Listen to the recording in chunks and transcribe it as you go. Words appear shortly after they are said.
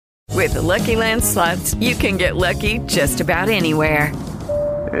With the Lucky Land Slots, you can get lucky just about anywhere.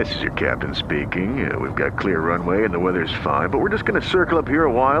 This is your captain speaking. We've got clear runway and the weather's fine, but we're just going to circle up here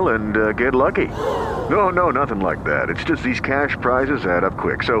a while and get lucky. No, nothing like that. It's just these cash prizes add up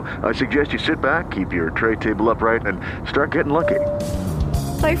quick. So I suggest you sit back, keep your tray table upright, and start getting lucky.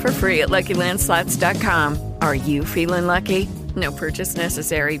 Play for free at LuckyLandSlots.com. Are you feeling lucky? No purchase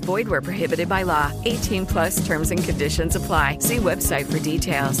necessary. Void where prohibited by law. 18 plus terms and conditions apply. See website for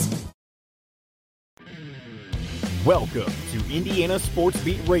details. Welcome to Indiana Sports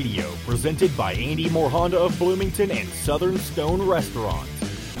Beat Radio, presented by Andy Moore Honda of Bloomington and Southern Stone Restaurant.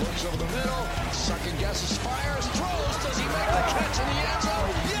 Looks over the middle, second guesses, fires, throws. Does he make the catch in the end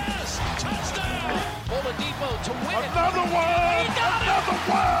zone? Yes! Touchdown! Oladipo to win it. Another one! Another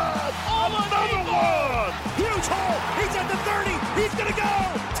one! Oladipo! Huge hole! He's at the 30! He's gonna go!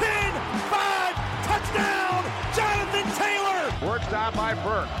 10, 5, touchdown! Jonathan Taylor! Worked down by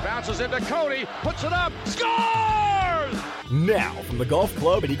Burke, bounces into Cody, puts it up, scores! Now, from the Golf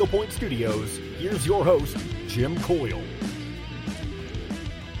Club at Eagle Point Studios, here's your host, Jim Coyle.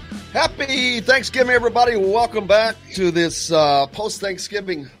 Happy Thanksgiving, everybody. Welcome back to this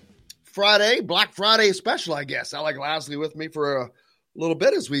post-Thanksgiving Friday, Black Friday special, I guess. Alec Lasley with me for a little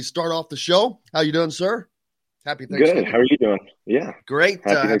bit as we start off the show. How you doing, sir? Happy Thanksgiving. Good. How are you doing? Yeah. Great.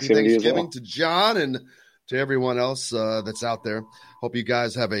 Happy Thanksgiving to to John and to everyone else that's out there. Hope you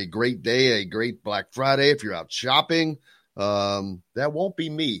guys have a great day, a great Black Friday. If you're out shopping, that won't be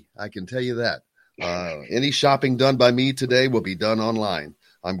me. I can tell you that. Any shopping done by me today will be done online.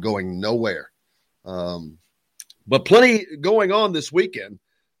 I'm going nowhere. But plenty going on this weekend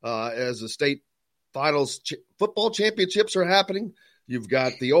as the state finals football championships are happening. You've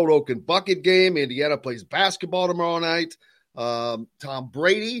got the Old Oak and Bucket game. Indiana plays basketball tomorrow night. Tom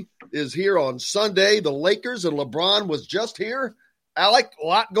Brady is here on Sunday. The Lakers and LeBron was just here. Alec, a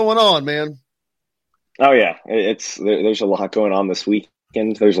lot going on, man. Oh, yeah. There's a lot going on this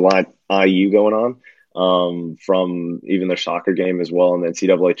weekend. There's a lot IU going on. From even their soccer game as well in the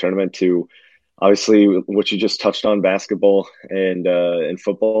NCAA tournament to obviously what you just touched on, basketball and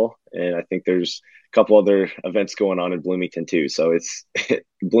football. And I think there's a couple other events going on in Bloomington too. So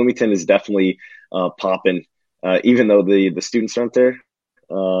Bloomington is definitely popping, even though the students aren't there,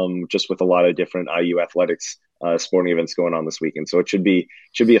 just with a lot of different IU athletics sporting events going on this weekend. So it should be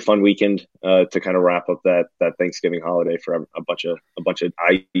a fun weekend to kind of wrap up that Thanksgiving holiday for a bunch of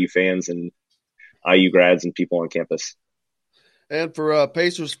IU fans and IU grads and people on campus. And for a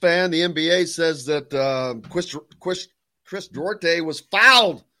Pacers fan, the NBA says that Chris Duarte was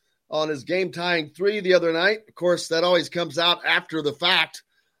fouled on his game-tying three the other night. Of course, that always comes out after the fact.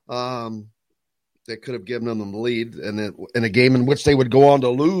 They could have given them the lead in a game in which they would go on to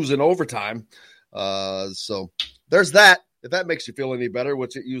lose in overtime. So there's that. If that makes you feel any better,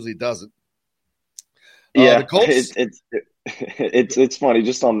 which it usually doesn't. Yeah, the Colts, it's funny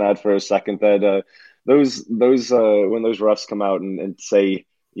just on that for a second that those when those refs come out and say,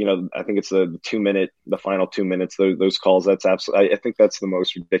 I think it's the final 2 minutes, those calls, that's absolutely, I think that's the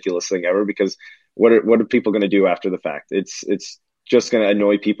most ridiculous thing ever, because what are people going to do after the fact? It's just going to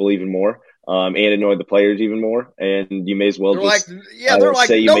annoy people even more. And annoy the players even more, and you may as well they're like, I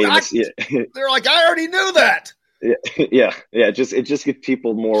already knew that. Yeah. It just gets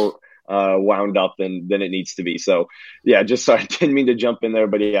people more wound up than it needs to be. So yeah, just sorry, didn't mean to jump in there,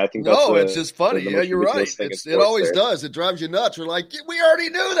 but yeah, I think it's just funny. Yeah, you're right. It always does. It drives you nuts. We're like, we already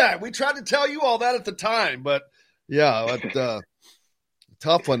knew that. We tried to tell you all that at the time, but yeah,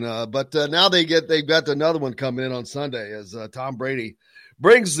 tough one. But now they've got another one coming in on Sunday as Tom Brady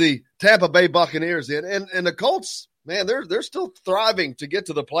brings the Tampa Bay Buccaneers in, and the Colts, man, they're still thriving to get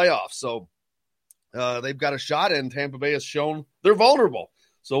to the playoffs. So they've got a shot, and Tampa Bay has shown they're vulnerable.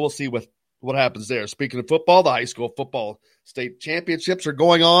 So we'll see what happens there. Speaking of football, the high school football state championships are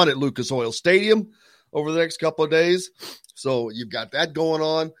going on at Lucas Oil Stadium over the next couple of days. So you've got that going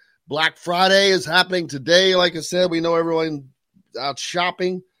on. Black Friday is happening today. Like I said, we know everyone out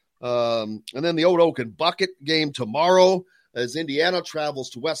shopping. And then the Old Oak and Bucket game tomorrow, as Indiana travels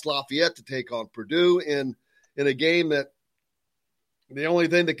to West Lafayette to take on Purdue in a game that the only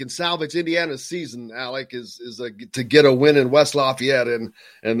thing that can salvage Indiana's season, Alec, is to get a win in West Lafayette, and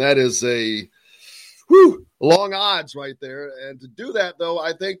that is a long odds right there. And to do that, though,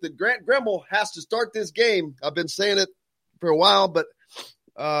 I think that Grant Grimmel has to start this game. I've been saying it for a while, but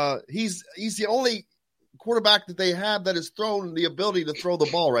he's the only quarterback that they have that has thrown the ability to throw the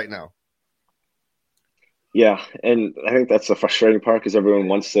ball right now. Yeah, and I think that's the frustrating part because everyone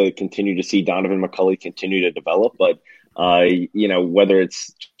wants to continue to see Donovan McCulley continue to develop. But, whether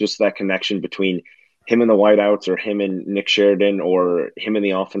it's just that connection between him in the wideouts or him and Nick Sheridan or him in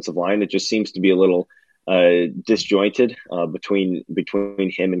the offensive line. It just seems to be a little disjointed between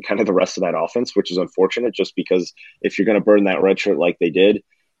him and kind of the rest of that offense, which is unfortunate just because if you're going to burn that red shirt like they did,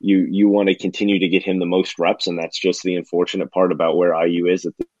 you want to continue to get him the most reps. And that's just the unfortunate part about where IU is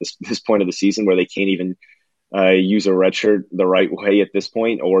at this point of the season, where they can't even use a red shirt the right way at this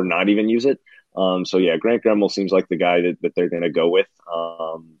point or not even use it. So yeah, Grant Gremel seems like the guy that they're going to go with.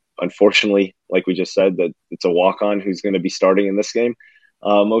 Unfortunately, like we just said, that it's a walk-on who's going to be starting in this game,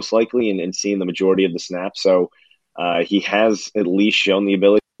 most likely, and seeing the majority of the snaps. So he has at least shown the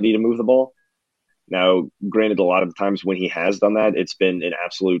ability to move the ball. Now, granted, a lot of the times when he has done that, it's been in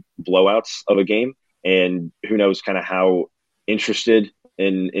absolute blowouts of a game, and who knows kind of how interested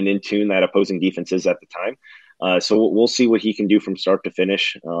and in tune that opposing defense is at the time. So we'll see what he can do from start to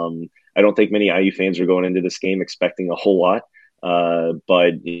finish. I don't think many IU fans are going into this game expecting a whole lot.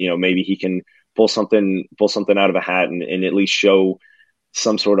 But maybe he can pull something out of a hat and at least show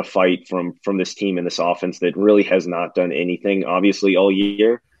some sort of fight from this team and this offense that really has not done anything, obviously, all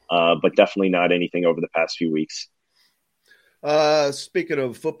year, but definitely not anything over the past few weeks. Speaking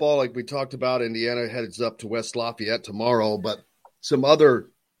of football, like we talked about, Indiana heads up to West Lafayette tomorrow, but some other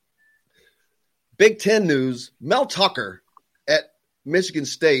Big Ten news. Mel Tucker at Michigan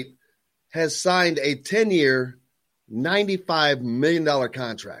State has signed a 10-year, $95 million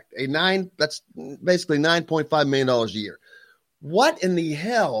contract. That's basically $9.5 million a year. What in the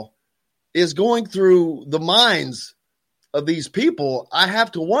hell is going through the minds of these people? I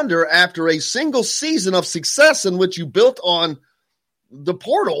have to wonder, after a single season of success in which you built on the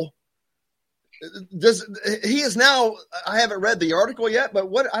portal, he is now, I haven't read the article yet, but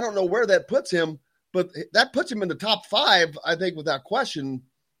I don't know where that puts him, but that puts him in the top 5, I think, without question,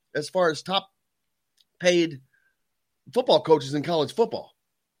 as far as top paid football coaches in college football.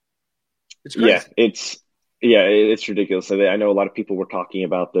 It's crazy. It's ridiculous. I know a lot of people were talking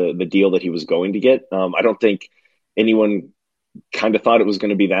about the deal that he was going to get. I don't think anyone kind of thought it was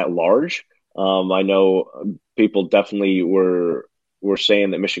going to be that large. I know people definitely were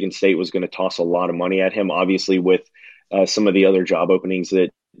saying that Michigan State was going to toss a lot of money at him, obviously with some of the other job openings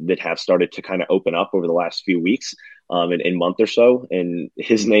that have started to kind of open up over the last few weeks and month or so, and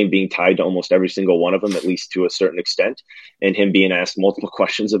his name being tied to almost every single one of them, at least to a certain extent, and him being asked multiple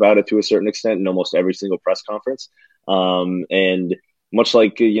questions about it to a certain extent in almost every single press conference. And much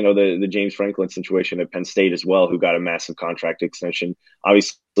like, the James Franklin situation at Penn State as well, who got a massive contract extension,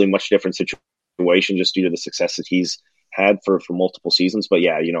 obviously much different situation just due to the success that he's had for multiple seasons. But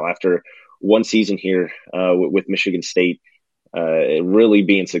yeah, after one season here with Michigan State, really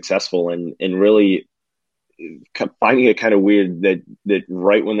being successful and really finding it kind of weird that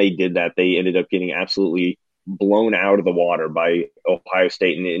right when they did that, they ended up getting absolutely blown out of the water by Ohio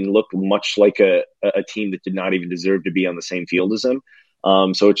State and looked much like a team that did not even deserve to be on the same field as them.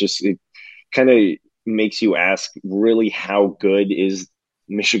 So it kind of makes you ask, really, how good is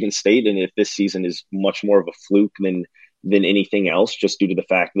Michigan State, and if this season is much more of a fluke than anything else, just due to the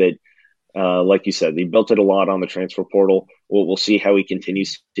fact that, like you said, they built it a lot on the transfer portal. We'll see how he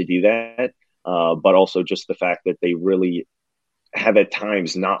continues to do that. But also just the fact that they really have at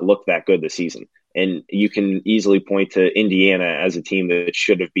times not looked that good this season. And you can easily point to Indiana as a team that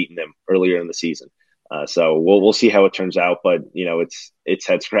should have beaten them earlier in the season. So we'll see how it turns out. But, it's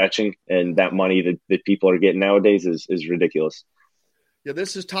head scratching, and that money that people are getting nowadays is ridiculous. Yeah,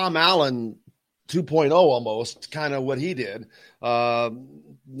 this is Tom Allen 2.0 almost, kind of what he did.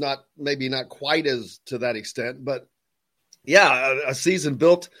 Maybe not quite as to that extent, but yeah, a season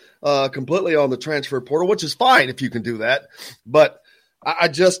built completely on the transfer portal, which is fine if you can do that. But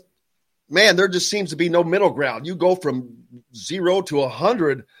there just seems to be no middle ground. You go from 0 to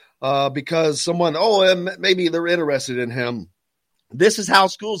 100 because someone, maybe they're interested in him. This is how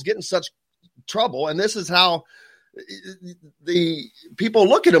schools get in such trouble, and this is how the people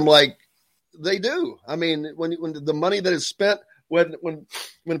look at him like they do. I mean, when the money that is spent, when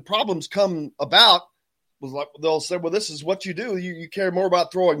problems come about, they'll say, well, this is what you do. You care more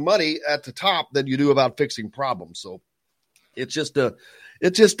about throwing money at the top than you do about fixing problems. So it's just an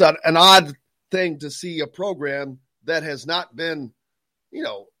odd thing to see a program that has not been,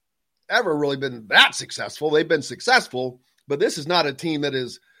 ever really been that successful. They've been successful, but this is not a team that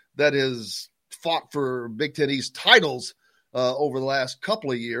is fought for Big Ten East titles over the last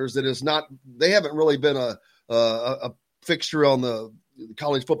couple of years. They haven't really been a fixture on the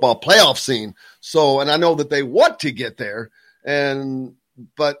college football playoff scene. So, and I know that they want to get there,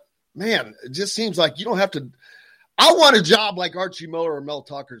 but man, it just seems like you don't have to. I want a job like Archie Miller or Mel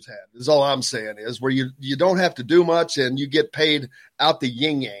Tucker's had, is all I'm saying, is where you don't have to do much and you get paid out the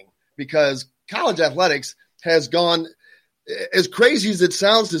yin yang, because college athletics has gone, as crazy as it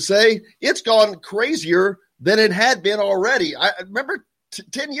sounds to say, it's gone crazier than it had been already. I remember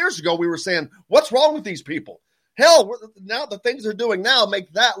 10 years ago we were saying, what's wrong with these people? Hell, now the things they're doing now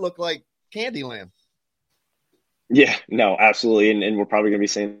make that look like Candyland. Yeah, no, absolutely. And we're probably going to be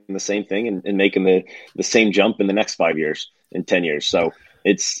saying the same thing and making the same jump in the next 5 years, in 10 years. So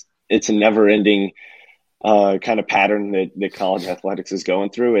it's a never-ending kind of pattern that college athletics is going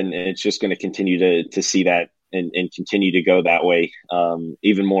through, and it's just going to continue to see that and continue to go that way,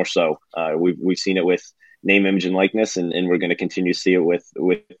 even more so. We've seen it with name, image, and likeness, and we're going to continue to see it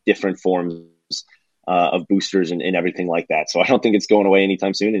with different forms of boosters and everything like that. So I don't think it's going away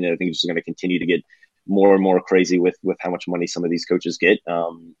anytime soon, and I think it's just going to continue to get more and more crazy with how much money some of these coaches get.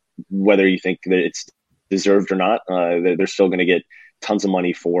 Whether you think that it's deserved or not, they're still going to get tons of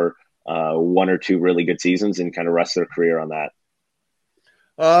money for one or two really good seasons and kind of rest their career on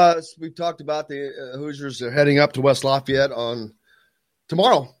that. We've talked about the Hoosiers are heading up to West Lafayette on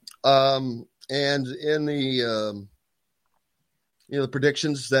tomorrow. And in the, the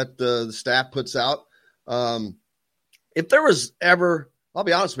predictions that the staff puts out, if there was ever, I'll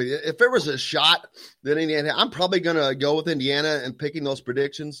be honest with you, if there was a shot that Indiana, I'm probably going to go with Indiana and picking those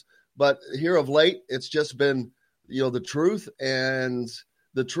predictions. But here of late, it's just been, the truth. And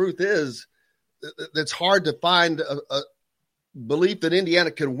the truth is it's hard to find a belief that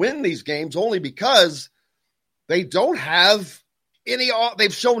Indiana can win these games only because they don't have any,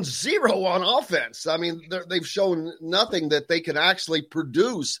 they've shown zero on offense. I mean, they've shown nothing that they can actually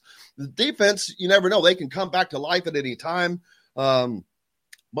produce. The defense, you never know. They can come back to life at any time.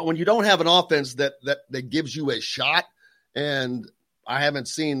 But when you don't have an offense that gives you a shot, and I haven't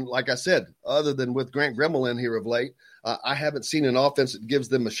seen, like I said, other than with Grant Grimmel in here of late, I haven't seen an offense that gives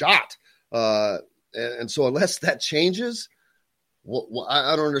them a shot. And so unless that changes,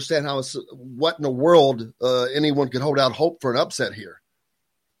 I don't understand what in the world anyone could hold out hope for an upset here.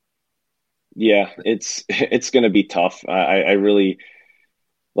 Yeah, it's going to be tough. I really,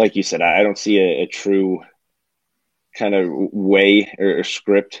 like you said, I don't see a true kind of way or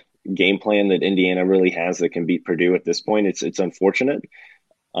script game plan that Indiana really has that can beat Purdue at this point. It's unfortunate,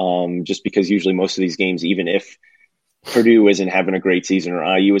 just because usually most of these games, even if Purdue isn't having a great season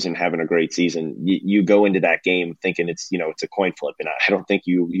or IU isn't having a great season, you go into that game thinking it's a coin flip. And I don't think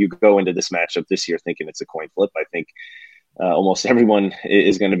you go into this matchup this year thinking it's a coin flip. I think almost everyone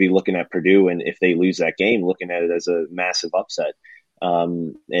is going to be looking at Purdue, and if they lose that game, looking at it as a massive upset.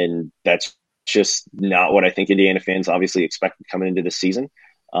 And that's just not what I think Indiana fans obviously expected coming into this season.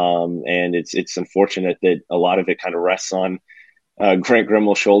 And it's unfortunate that a lot of it kind of rests on Grant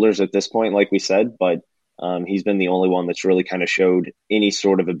Grimmel's shoulders at this point, like we said, but he's been the only one that's really kind of showed any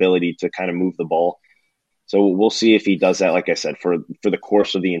sort of ability to kind of move the ball. So we'll see if he does that, like I said, for the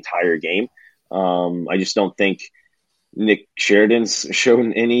course of the entire game. I just don't think Nick Sheridan's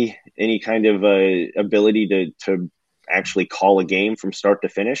shown any kind of ability to actually call a game from start to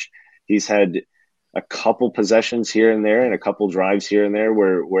finish. He's had a couple possessions here and there and a couple drives here and there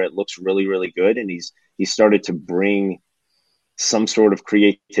where it looks really, really good. And he's started to bring some sort of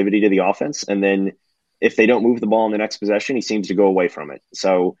creativity to the offense. And then if they don't move the ball in the next possession, he seems to go away from it.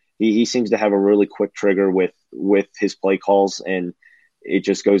 So he seems to have a really quick trigger with his play calls. And it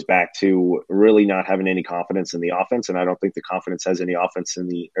just goes back to really not having any confidence in the offense. And I don't think the confidence has any confidence in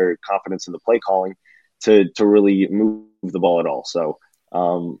the play calling to really move the ball at all. So,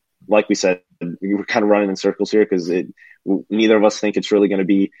 like we said, we're kind of running in circles here because neither of us think it's really going to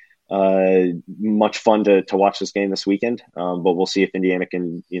be much fun to watch this game this weekend. But we'll see if Indiana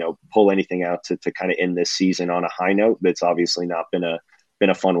can, pull anything out to kind of end this season on a high note. That's obviously not been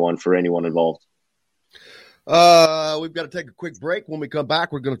a fun one for anyone involved. We've got to take a quick break. When we come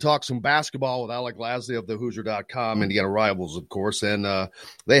back, we're going to talk some basketball with Alec Lasley of the Hoosier.com, Indiana Rivals, of course. And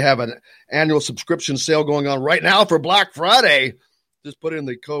they have an annual subscription sale going on right now for Black Friday. Just put in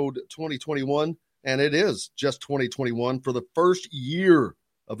the code 2021, and it is just 2021 for the first year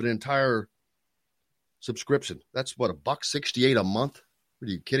of an entire subscription. That's what, $168 a month? Are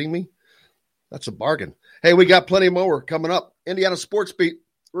you kidding me? That's a bargain. Hey, we got plenty more coming up. Indiana Sports Beat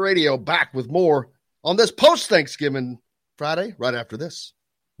Radio back with more on this post-Thanksgiving Friday right after this.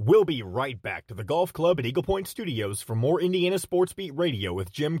 We'll be right back to the Golf Club at Eagle Point Studios for more Indiana Sports Beat Radio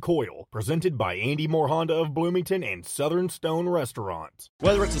with Jim Coyle, presented by Andy Moore Honda of Bloomington and Southern Stone Restaurant.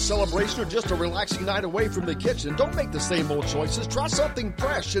 Whether it's a celebration or just a relaxing night away from the kitchen, don't make the same old choices. Try something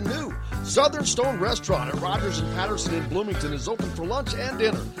fresh and new. Southern Stone Restaurant at Rogers and Patterson in Bloomington is open for lunch and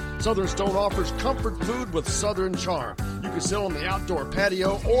dinner. Southern Stone offers comfort food with Southern charm. You can sit on the outdoor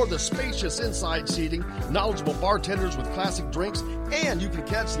patio or the spacious inside seating, knowledgeable bartenders with classic drinks, and you can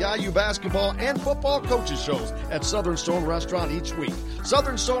catch the IU basketball and football coaches shows at Southern Stone Restaurant each week.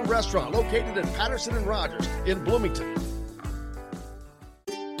 Southern Stone Restaurant, located in Patterson and Rogers in Bloomington.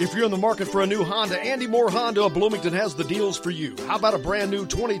 If you're in the market for a new Honda, Andy Moore Honda of Bloomington has the deals for you. How about a brand new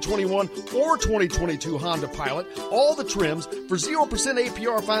 2021 or 2022 Honda Pilot? All the trims for 0%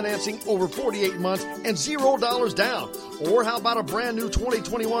 APR financing over 48 months and $0 down. Or how about a brand new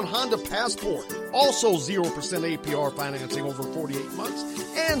 2021 Honda Passport? Also 0% APR financing over 48 months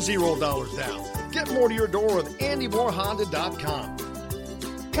and $0 down. Get more to your door with AndyMooreHonda.com.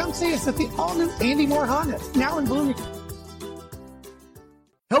 Come see us at the all-new Andy Moore Honda, now in Bloomington.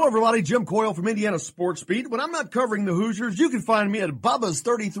 Hello, everybody. Jim Coyle from Indiana Sports Beat. When I'm not covering the Hoosiers, you can find me at Bubba's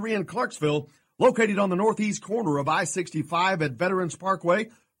 33 in Clarksville, located on the northeast corner of I-65 at Veterans Parkway.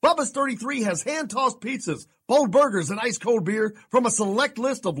 Bubba's 33 has hand-tossed pizzas, bold burgers, and ice-cold beer from a select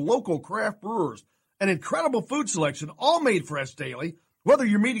list of local craft brewers. An incredible food selection, all made fresh daily. Whether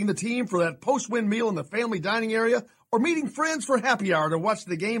you're meeting the team for that post-win meal in the family dining area or meeting friends for happy hour to watch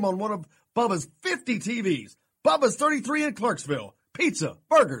the game on one of Bubba's 50 TVs. Bubba's 33 in Clarksville. Pizza,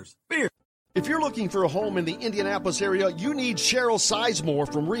 burgers, beer. If you're looking for a home in the Indianapolis area, you need Cheryl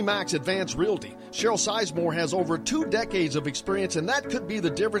Sizemore from RE/MAX Advanced Realty. Cheryl Sizemore has over 2 decades of experience, and that could be the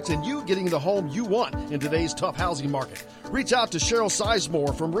difference in you getting the home you want in today's tough housing market. Reach out to Cheryl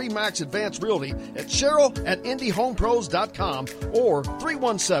Sizemore from RE/MAX Advanced Realty at Cheryl@IndyHomePros.com or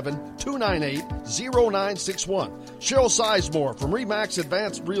 317-298-0961. Cheryl Sizemore from RE/MAX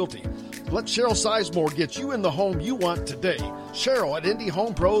Advanced Realty. Let Cheryl Sizemore get you in the home you want today.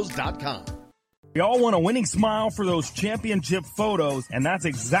 Cheryl@IndyHomePros.com. We all want a winning smile for those championship photos, and that's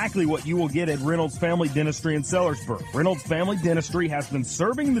exactly what you will get at Reynolds Family Dentistry in Sellersburg. Reynolds Family Dentistry has been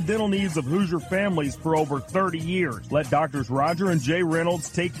serving the dental needs of Hoosier families for over 30 years. Let Doctors Roger and Jay Reynolds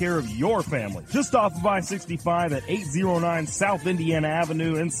take care of your family. Just off of I-65 at 809 South Indiana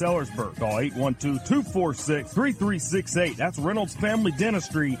Avenue in Sellersburg. Call 812-246-3368. That's Reynolds Family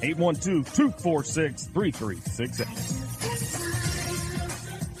Dentistry, 812-246-3368.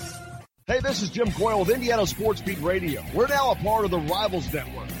 Hey, this is Jim Coyle with Indiana Sports Beat Radio. We're now a part of the Rivals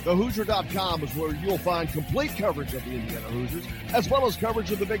Network. TheHoosier.com is where you'll find complete coverage of the Indiana Hoosiers, as well as coverage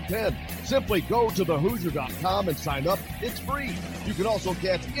of the Big Ten. Simply go to TheHoosier.com and sign up. It's free. You can also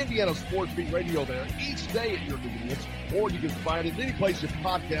catch Indiana Sports Beat Radio there each day at your convenience, or you can find it any place you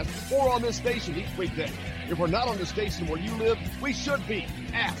podcast or on this station each weekday. If we're not on the station where you live, we should be.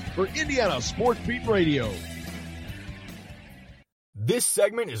 Ask for Indiana Sports Beat Radio. This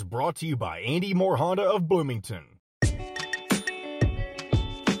segment is brought to you by Andy Moore Honda of Bloomington.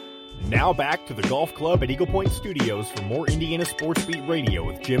 Now back to the Golf Club at Eagle Point Studios for more Indiana Sports Beat Radio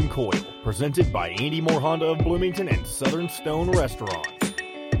with Jim Coyle, presented by Andy Moore Honda of Bloomington and Southern Stone Restaurant.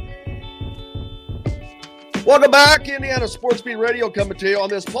 Welcome back, Indiana Sports Beat Radio, coming to you on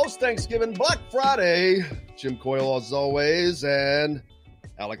this post-Thanksgiving Black Friday. Jim Coyle, as always, and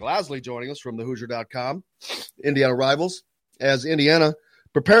Alec Lasley joining us from TheHoosier.com, Indiana Rivals. As Indiana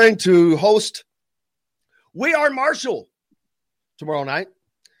preparing to host We Are Marshall tomorrow night.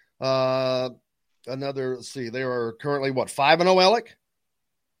 Let's see, they are currently, 5-0, Alec?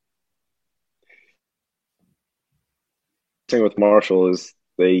 The thing with Marshall is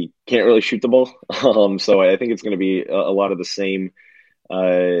they can't really shoot the ball. So I think it's going to be a lot of the same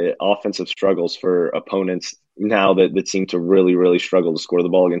offensive struggles for opponents now that seem to really, really struggle to score the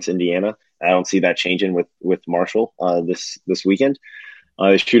ball against Indiana. I don't see that changing with Marshall this weekend.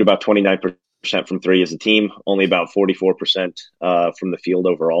 They shoot about 29% from three as a team, only about 44% from the field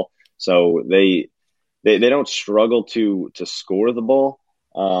overall. So they don't struggle to score the ball,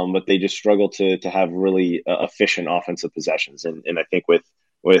 but they just struggle to have really efficient offensive possessions. And I think with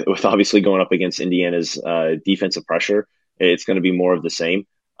obviously going up against Indiana's defensive pressure, it's going to be more of the same.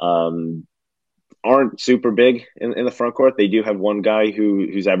 Aren't super big in the front court. They do have one guy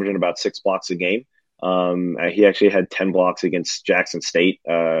who's averaging about 6 blocks a game. He actually had 10 blocks against Jackson State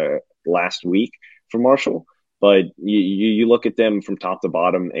last week for Marshall. But you look at them from top to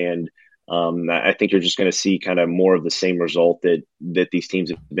bottom, and I think you're just going to see kind of more of the same result that these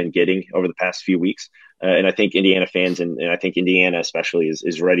teams have been getting over the past few weeks. And I think Indiana fans, and I think Indiana especially,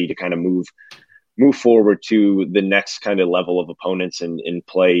 is ready to kind of move forward to the next kind of level of opponents and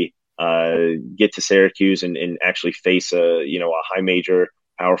play. Get to Syracuse and actually face a high major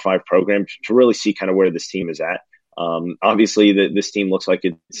Power 5 program to really see kind of where this team is at. Obviously, this team looks like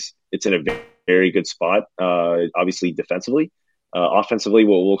it's in a very good spot. Obviously, defensively, offensively,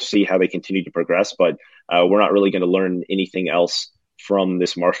 we'll see how they continue to progress. But we're not really going to learn anything else from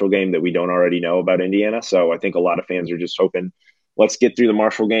this Marshall game that we don't already know about Indiana. So I think a lot of fans are just hoping, let's get through the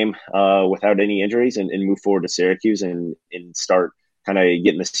Marshall game without any injuries and move forward to Syracuse and start kind of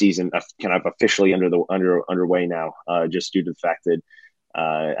getting the season kind of officially underway now, just due to the fact that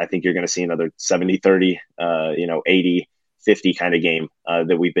I think you're going to see another 70-30, 80-50 kind of game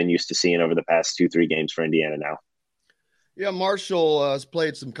that we've been used to seeing over the past 2-3 games for Indiana now. Yeah, Marshall has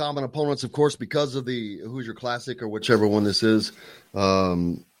played some common opponents, of course, because of the Hoosier Classic or whichever one this is.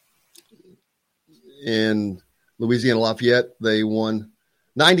 In Louisiana Lafayette, they won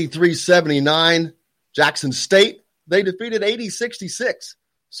 93-79. Jackson State, they defeated 80-66.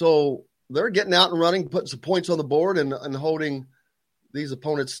 So they're getting out and running, putting some points on the board and holding these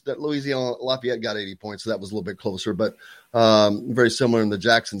opponents. That Louisiana Lafayette got 80 points, so that was a little bit closer, but very similar in the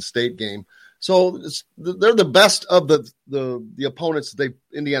Jackson State game. So they're the best of the opponents that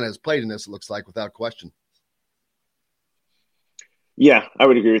Indiana has played in this, it looks like, without question. Yeah, I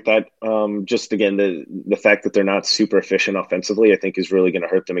would agree with that. Just, again, the fact that they're not super efficient offensively, I think, is really going to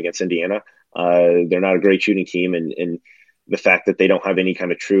hurt them against Indiana. They're not a great shooting team, and the fact that they don't have any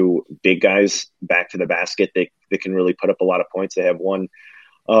kind of true big guys back to the basket that can really put up a lot of points. They have one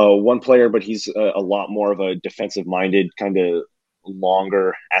player, but he's a lot more of a defensive-minded, kind of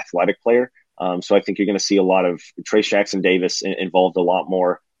longer, athletic player. So I think you're going to see a lot of Trace Jackson Davis involved a lot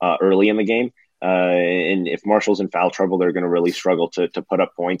more early in the game. And if Marshall's in foul trouble, they're going to really struggle to put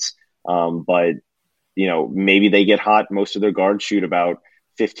up points. But, maybe they get hot. Most of their guards shoot about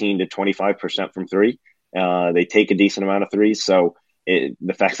 15 to 25% from three. They take a decent amount of threes. So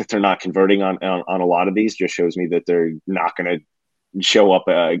the fact that they're not converting on a lot of these just shows me that they're not going to show up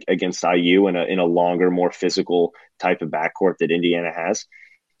against IU in a longer, more physical type of backcourt that Indiana has.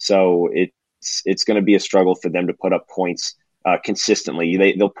 So it's going to be a struggle for them to put up points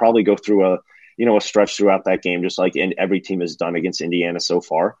consistently. They'll probably go through a stretch throughout that game, just like every team has done against Indiana so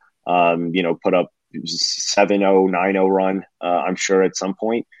far. Put up 7-0, 9-0 run, I'm sure, at some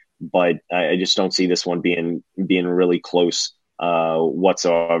point. But I just don't see this one being really close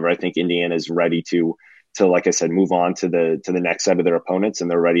whatsoever. I think Indiana is ready to, like I said, move on to the next set of their opponents, and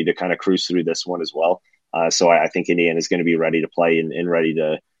they're ready to kind of cruise through this one as well. So I think Indiana is going to be ready to play and ready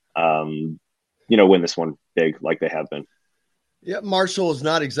to, win this one big like they have been. Yeah, Marshall is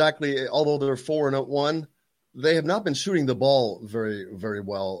not exactly, although they're 4-1, they have not been shooting the ball very, very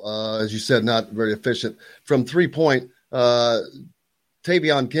well. As you said, not very efficient. From 3-point,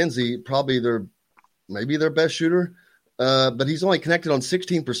 Tavion Kinsey, probably their best shooter, but he's only connected on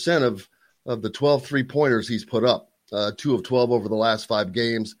 16% of the 12 3-pointers he's put up, 2 of 12 over the last 5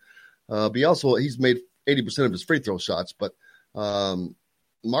 games. But he's made 80% of his free throw shots. But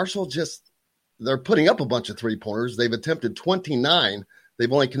Marshall they're putting up a bunch of 3-pointers. They've attempted 29.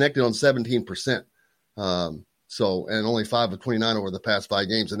 They've only connected on 17%. And only 5 of 29 over the past 5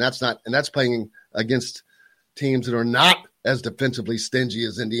 games. And that's playing against teams that are not as defensively stingy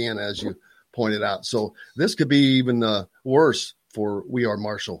as Indiana, as you pointed out. So this could be even worse for We Are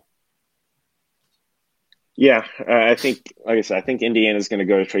Marshall. Yeah, I think, like I said, I think Indiana's going to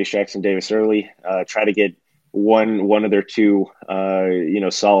go to Trace Jackson Davis early, try to get one of their 2,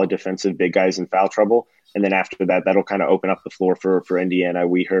 solid defensive big guys in foul trouble. And then after that, that'll kind of open up the floor for Indiana.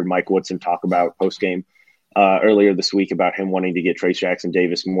 We heard Mike Woodson talk about post-game earlier this week about him wanting to get Trace Jackson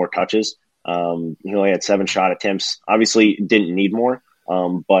Davis more touches. He only had 7 shot attempts. Obviously didn't need more.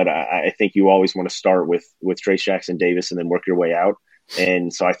 But I think you always want to start with Trace Jackson Davis and then work your way out.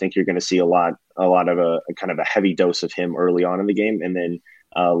 And so I think you're going to see a lot of a kind of a heavy dose of him early on in the game, and then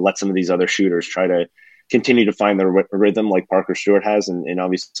let some of these other shooters try to continue to find their rhythm like Parker Stewart has. And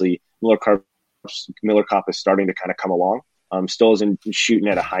obviously Miller Kopp is starting to kind of come along. Still isn't shooting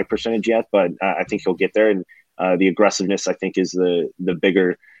at a high percentage yet, but I think he'll get there. And the aggressiveness, I think, is the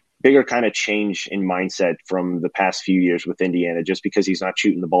bigger kind of change in mindset from the past few years with Indiana. Just because he's not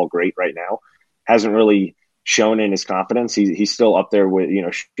shooting the ball great right now hasn't really shown in his confidence. He's still up there with,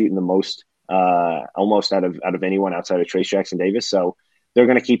 shooting the most almost out of anyone outside of Trace Jackson Davis. So they're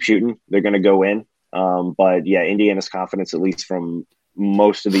going to keep shooting. They're going to go in. But yeah, Indiana's confidence, at least from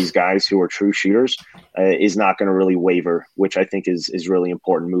most of these guys who are true shooters, is not going to really waver, which I think is really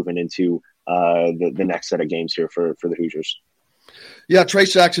important moving into the next set of games here for the Hoosiers. Yeah,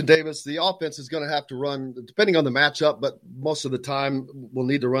 Trace Jackson Davis, the offense is going to have to run, depending on the matchup, but most of the time we'll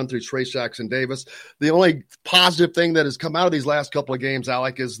need to run through Trace Jackson Davis. The only positive thing that has come out of these last couple of games,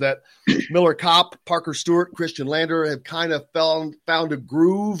 Alec, is that Miller Kopp, Parker Stewart, Christian Lander have kind of found a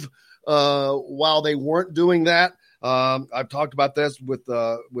groove while they weren't doing that. I've talked about this with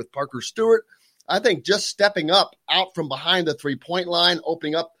Parker Stewart. I think just stepping up out from behind the 3-point line,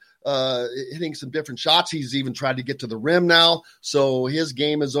 opening up hitting some different shots. He's even tried to get to the rim now, so his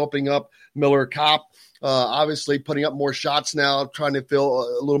game is opening up. Miller Kopp, obviously putting up more shots now, trying to feel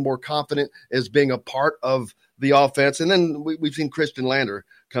a little more confident as being a part of the offense. And then we've seen Christian Lander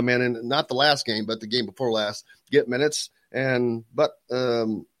come in, and not the last game, but the game before last, get minutes. But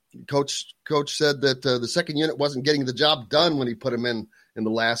coach said that the second unit wasn't getting the job done when he put him in the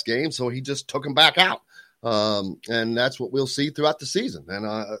last game, so he just took him back out. And that's what we'll see throughout the season.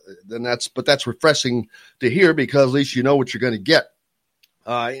 And that's refreshing to hear, because at least you know what you're going to get.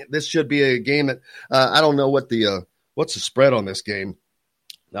 This should be a game that I don't know what's the spread on this game.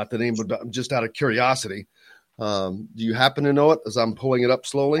 Not the name, but just out of curiosity. Do you happen to know it as I'm pulling it up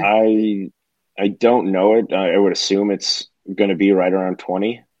slowly? I don't know it. I would assume it's going to be right around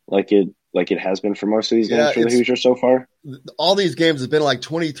 20, like it has been for most of these games for the Hoosiers so far. All these games have been like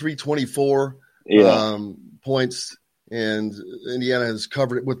 23, 24 points, and Indiana has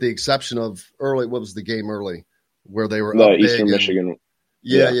covered it with the exception of early. What was the game early where they were up Eastern big Michigan?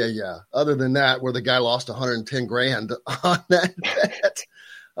 Yeah. Other than that, where the guy lost $110,000 on that bet.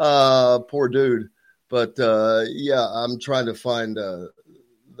 Poor dude. But I'm trying to find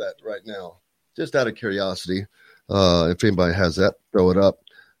that right now, just out of curiosity. If anybody has that, throw it up.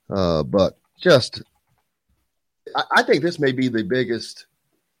 But I think this may be the biggest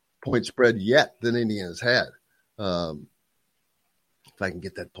point spread yet that Indiana's had. If I can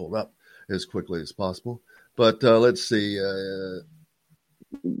get that pulled up as quickly as possible. But let's see.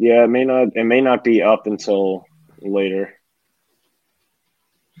 It may not be up until later.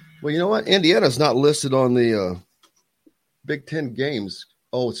 Well, you know what? Indiana's not listed on the Big Ten games.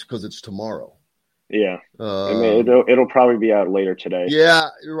 Oh, it's because it's tomorrow. Yeah. It'll probably be out later today. Yeah,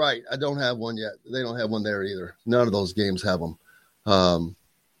 you're right. I don't have one yet. They don't have one there either. None of those games have them.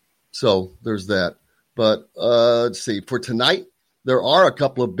 So there's that. But let's see. For tonight, there are a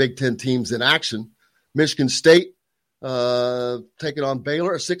couple of Big Ten teams in action. Michigan State taking on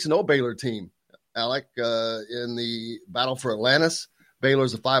Baylor, a 6-0 Baylor team. Alec, in the battle for Atlantis,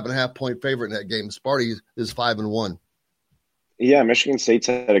 Baylor's a 5.5-point favorite in that game. Sparty is 5-1. Yeah, Michigan State's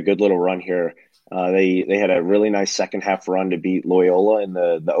had a good little run here. They had a really nice second half run to beat Loyola in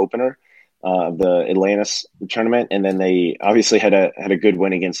the opener of the Atlantis tournament, and then they obviously had a good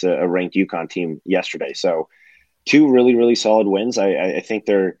win against a ranked UConn team yesterday. So two really, really solid wins. I think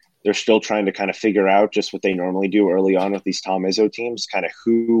they're still trying to kind of figure out just what they normally do early on with these Tom Izzo teams, kind of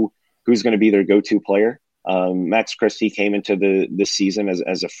who's going to be their go-to player. Max Christie came into this season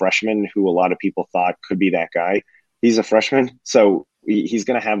as a freshman who a lot of people thought could be that guy. He's a freshman, so he's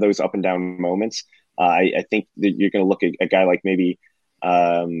going to have those up and down moments. I think that you're going to look at a guy like maybe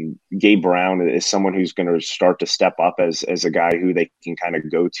Gabe Brown is someone who's going to start to step up as a guy who they can kind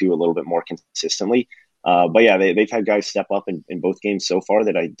of go to a little bit more consistently. But yeah, they've had guys step up in both games so far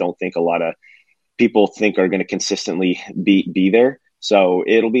that I don't think a lot of people think are going to consistently be there. So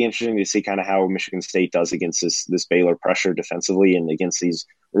it'll be interesting to see kind of how Michigan State does against this Baylor pressure defensively and against these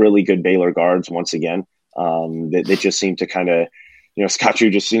really good Baylor guards once again. They just seem to kind of, Scott Drew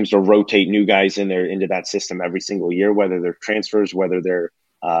just seems to rotate new guys into that system every single year, whether they're transfers, whether they're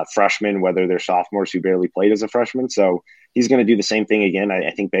freshmen, whether they're sophomores who barely played as a freshman. So he's going to do the same thing again. I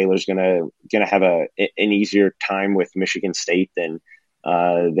think Baylor's going to have an easier time with Michigan State than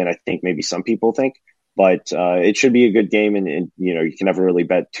I think maybe some people think. But it should be a good game, and you can never really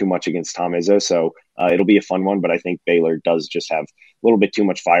bet too much against Tom Izzo. So it'll be a fun one, but I think Baylor does just have a little bit too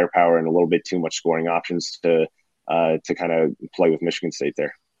much firepower and a little bit too much scoring options to kind of play with Michigan State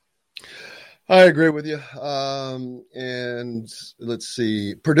there. I agree with you. And let's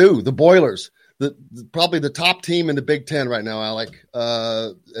see, Purdue, the Boilers, probably the top team in the Big Ten right now, Alec.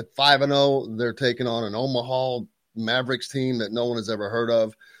 At 5-0, they're taking on an Omaha Mavericks team that no one has ever heard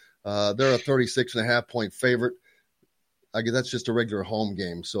of. They're a 36.5-point favorite. I guess that's just a regular home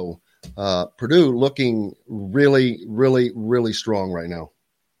game. So Purdue looking really, really, really strong right now.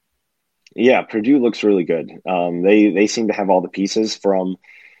 Yeah, Purdue looks really good. They seem to have all the pieces from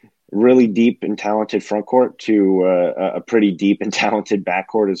really deep and talented front court to a pretty deep and talented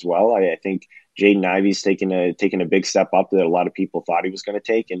backcourt as well. I think Jaden Ivey's taken a big step up that a lot of people thought he was going to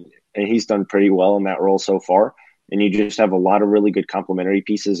take, and he's done pretty well in that role so far. And you just have a lot of really good complementary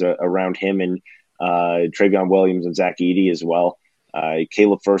pieces around him and Travion Williams and Zach Edey as well.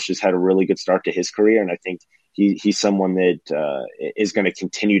 Caleb Furst has had a really good start to his career, and I think he's someone that is going to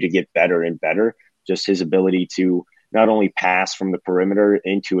continue to get better and better. Just his ability to not only pass from the perimeter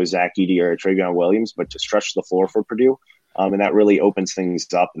into a Zach Edey or a Travion Williams, but to stretch the floor for Purdue. And that really opens things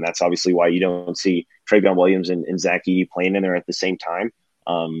up, and that's obviously why you don't see Travion Williams and Zach Edey playing in there at the same time.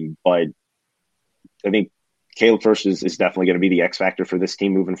 But I think Caleb Furst is definitely going to be the X factor for this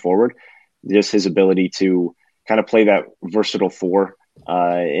team moving forward. Just his ability to kind of play that versatile four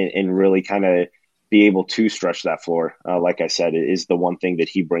and really kind of be able to stretch that floor. Like I said, it is the one thing that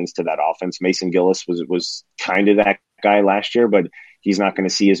he brings to that offense. Mason Gillis was kind of that guy last year, but he's not going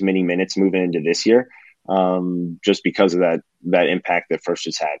to see as many minutes moving into this year just because of that impact that Furst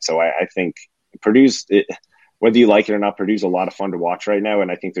has had. So I think Purdue's, whether you like it or not, Purdue's a lot of fun to watch right now,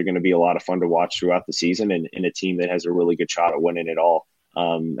 and I think they're going to be a lot of fun to watch throughout the season and a team that has a really good shot at winning it all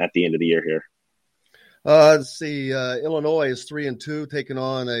at the end of the year here. Let's see. Illinois is 3-2, taking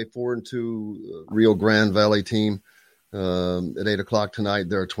on a 4-2 Rio Grande Valley team at 8:00 tonight.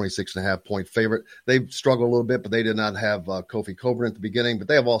 They're a 26.5-point favorite. They've struggled a little bit, but they did not have Kofi Coburn at the beginning, but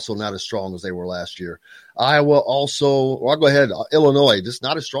they have also not as strong as they were last year. Iowa also, I'll go ahead. Illinois, just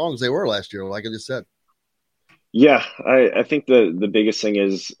not as strong as they were last year, like I just said. Yeah, I think the biggest thing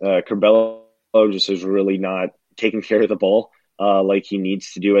is Curbelo just is really not taking care of the ball like he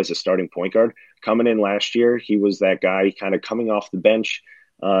needs to do as a starting point guard. Coming in last year, he was that guy kind of coming off the bench,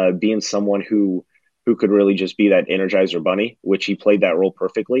 being someone who could really just be that Energizer bunny, which he played that role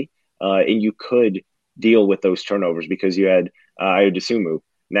perfectly. And you could deal with those turnovers because you had Ayo Dosunmu.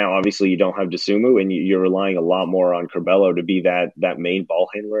 Now, obviously, you don't have Dosunmu, and you're relying a lot more on Curbelo to be that main ball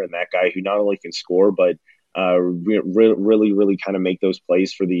handler and that guy who not only can score, but really, really kind of make those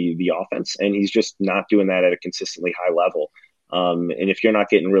plays for the offense. And he's just not doing that at a consistently high level. And if you're not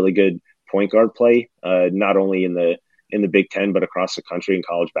getting really good point guard play, not only in the Big Ten, but across the country in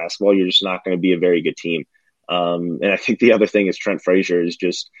college basketball, you're just not going to be a very good team. And I think the other thing is Trent Frazier is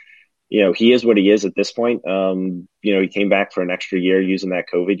just, he is what he is at this point. He came back for an extra year using that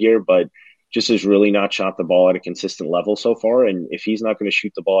COVID year, but just has really not shot the ball at a consistent level so far. And if he's not going to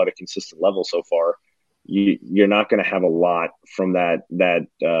shoot the ball at a consistent level so far, you're not going to have a lot from that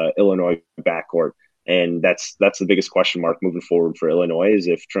Illinois backcourt. And that's the biggest question mark moving forward for Illinois is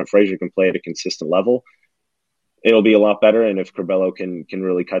if Trent Frazier can play at a consistent level, it'll be a lot better. And if Curbelo can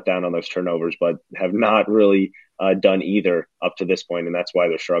really cut down on those turnovers, but have not really done either up to this point, and that's why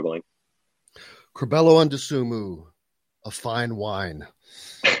they're struggling. Curbelo and Dosunmu, a fine wine.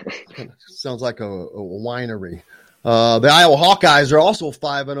 Sounds like a winery. The Iowa Hawkeyes are also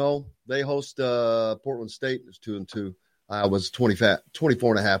 5-0. They host Portland State. It's 2-2. Iowa's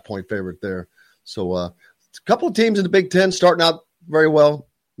 24.5-point favorite there. So a couple of teams in the Big Ten starting out very well.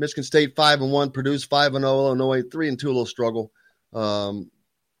 Michigan State 5-1, Purdue's 5-0, Illinois 3-2, a little struggle. Iowa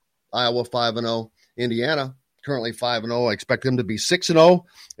 5-0, Indiana currently 5-0. I expect them to be 6-0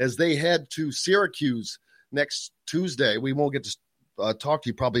 as they head to Syracuse next Tuesday. We won't get to talk to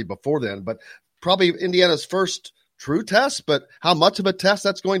you probably before then, but probably Indiana's first true test. But how much of a test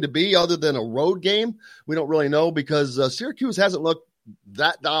that's going to be, other than a road game, we don't really know because Syracuse hasn't looked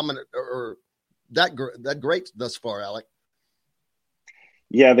that dominant or that great thus far, Alec.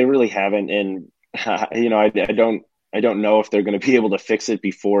 Yeah, they really haven't, and I don't know if they're going to be able to fix it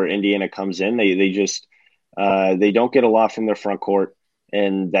before Indiana comes in. They just they don't get a lot from their front court,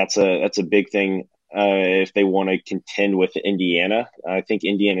 and that's a big thing if they want to contend with Indiana. I think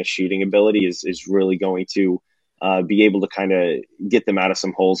Indiana's shooting ability is really going to be able to kind of get them out of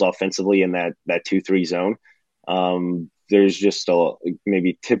some holes offensively in that 2-3 zone. There's just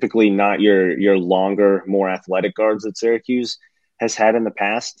maybe typically not your longer, more athletic guards that Syracuse has had in the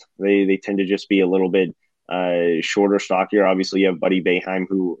past. They tend to just be a little bit shorter, stockier. Obviously, you have Buddy Boeheim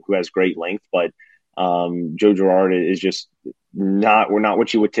who has great length, but Joe Girard is just not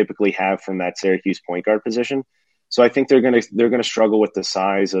what you would typically have from that Syracuse point guard position. So I think they're gonna struggle with the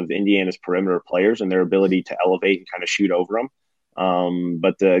size of Indiana's perimeter players and their ability to elevate and kind of shoot over them.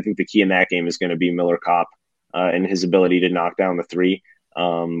 But I think the key in that game is going to be Miller Kopp and his ability to knock down the three.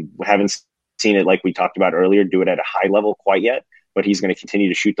 We haven't seen it, like we talked about earlier, do it at a high level quite yet, but he's going to continue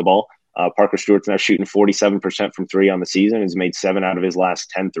to shoot the ball. Parker Stewart's now shooting 47% from three on the season. He's made 7 out of his last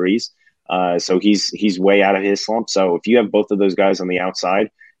 10 threes. So he's way out of his slump. So if you have both of those guys on the outside,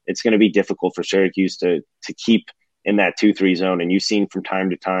 it's going to be difficult for Syracuse to keep in that 2-3 zone. And you've seen from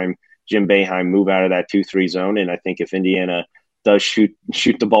time to time Jim Boeheim move out of that 2-3 zone. And I think if Indiana does shoot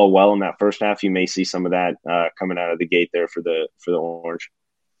the ball well in that first half, you may see some of that coming out of the gate there for the Orange.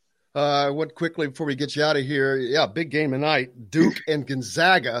 Went quickly before we get you out of here. Yeah, big game tonight. Duke and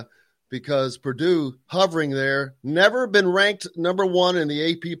Gonzaga, because Purdue hovering there, never been ranked number 1 in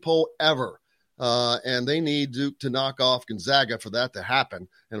the AP poll ever. And they need Duke to knock off Gonzaga for that to happen.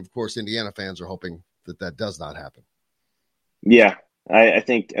 And of course, Indiana fans are hoping that does not happen. Yeah, I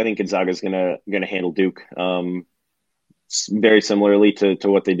think Gonzaga is gonna handle Duke very similarly to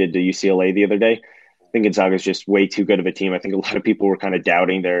what they did to UCLA the other day. I think Gonzaga is just way too good of a team. I think a lot of people were kind of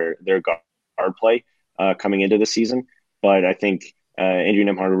doubting their guard play coming into the season. But I think Andrew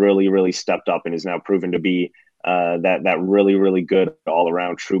Nembhard really, really stepped up and is now proven to be that really, really good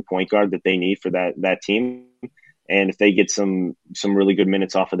all-around true point guard that they need for that team. And if they get some really good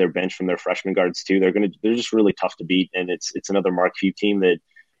minutes off of their bench from their freshman guards too, they're just really tough to beat. And it's another Mark Few team that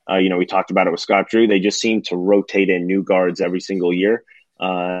we talked about it with Scott Drew. They just seem to rotate in new guards every single year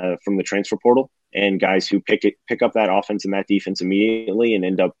from the transfer portal, and guys who pick up that offense and that defense immediately and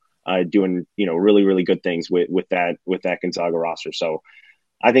end up doing really, really good things with that Gonzaga roster. So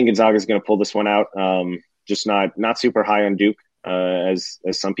I think Gonzaga is going to pull this one out. Just not super high on Duke as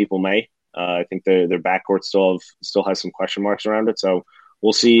some people may. I think their backcourt still has some question marks around it. So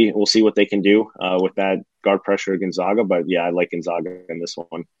we'll see what they can do with that guard pressure at Gonzaga. But yeah, I like Gonzaga in this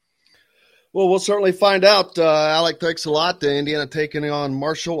one. Well, we'll certainly find out. Alec, thanks a lot. Indiana taking on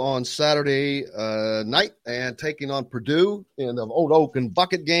Marshall on Saturday night and taking on Purdue in the Old Oak and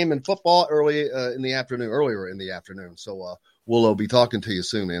Bucket game in football earlier in the afternoon. So we'll be talking to you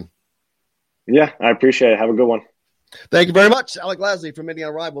soon, man. Yeah, I appreciate it. Have a good one. Thank you very much. Alec Lasley from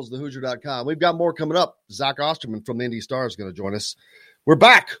Indiana Rivals, thehoosier.com. We've got more coming up. Zach Osterman from the Indy Star is going to join us. We're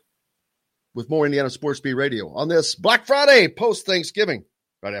back with more Indiana Sports Beat Radio on this Black Friday post-Thanksgiving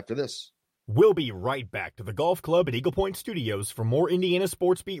right after this. We'll be right back to the Golf Club at Eagle Point Studios for more Indiana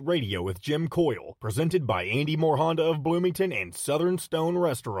Sports Beat Radio with Jim Coyle, presented by Andy Moore Honda of Bloomington and Southern Stone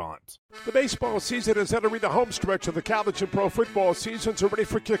Restaurant. The baseball season is entering the home stretch of the college and pro football seasons are ready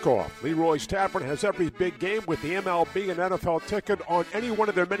for kickoff. Leroy's Tavern has every big game with the MLB and NFL ticket on any one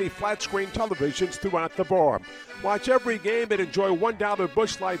of their many flat-screen televisions throughout the bar. Watch every game and enjoy $1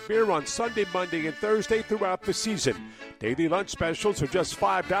 Busch Light beer on Sunday, Monday, and Thursday throughout the season. Daily lunch specials are just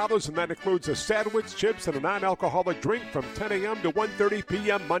 $5, and that includes a sandwich, chips, and a non-alcoholic drink from 10 a.m. to 1:30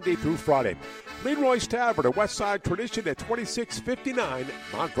 p.m. Monday through Friday. Leroy's Tavern, a Westside tradition at 2659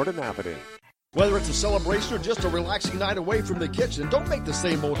 Mount Vernon Avenue. Whether it's a celebration or just a relaxing night away from the kitchen, don't make the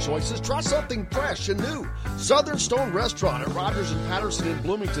same old choices. Try something fresh and new. Southern Stone Restaurant at Rogers and Patterson in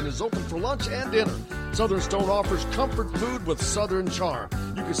Bloomington is open for lunch and dinner. Southern Stone offers comfort food with Southern charm.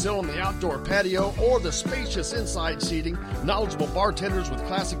 You can sit on the outdoor patio or the spacious inside seating, knowledgeable bartenders with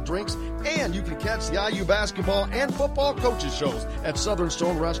classic drinks, and you can catch the IU basketball and football coaches shows at Southern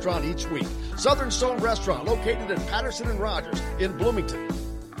Stone Restaurant each week. Southern Stone Restaurant, located at Patterson and Rogers in Bloomington.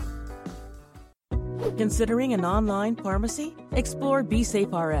 Considering an online pharmacy? Explore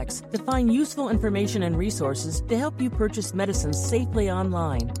BeSafeRx to find useful information and resources to help you purchase medicines safely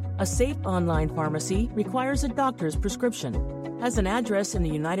online. A safe online pharmacy requires a doctor's prescription, has an address in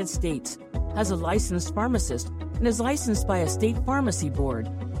the United States, has a licensed pharmacist, and is licensed by a state pharmacy board.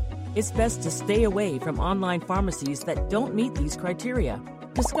 It's best to stay away from online pharmacies that don't meet these criteria.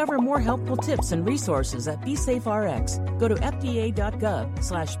 Discover more helpful tips and resources at BeSafeRx. Go to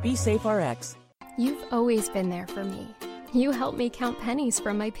fda.gov/BeSafeRx. You've always been there for me. You helped me count pennies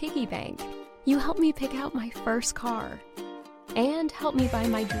from my piggy bank. You helped me pick out my first car. And helped me buy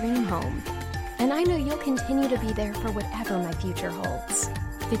my dream home. And I know you'll continue to be there for whatever my future holds.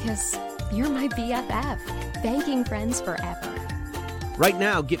 Because you're my BFF. Banking friends forever. Right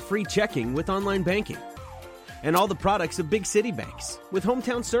now, get free checking with online banking. And all the products of big city banks with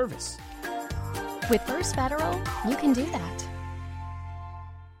hometown service. With First Federal, you can do that.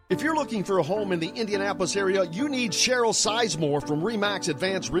 If you're looking for a home in the Indianapolis area, you need Cheryl Sizemore from RE/MAX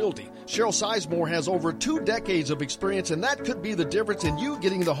Advanced Realty. Cheryl Sizemore has over 2 decades of experience, and that could be the difference in you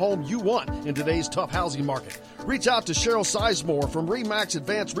getting the home you want in today's tough housing market. Reach out to Cheryl Sizemore from RE/MAX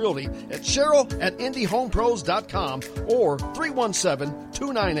Advanced Realty at cheryl@indyhomepros.com or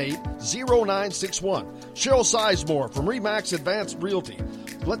 317-298-0961. Cheryl Sizemore from RE/MAX Advanced Realty.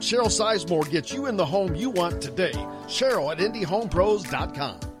 Let Cheryl Sizemore get you in the home you want today.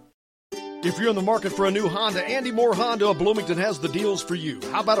 Cheryl@indyhomepros.com. If you're in the market for a new Honda, Andy Moore Honda of Bloomington has the deals for you.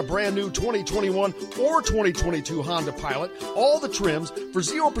 How about a brand new 2021 or 2022 Honda Pilot? All the trims for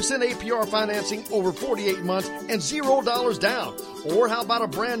 0% APR financing over 48 months and $0 down. Or how about a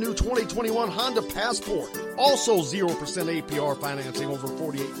brand new 2021 Honda Passport? Also 0% APR financing over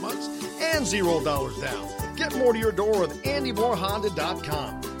 48 months and $0 down. Get more to your door with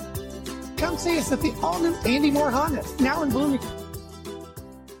AndyMooreHonda.com. Come see us at the all-new Andy Moore Honda, now in Bloomington.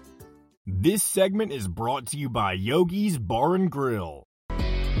 This segment is brought to you by Yogi's Bar and Grill.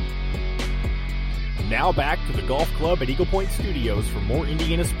 Now back to the Golf Club at Eagle Point Studios for more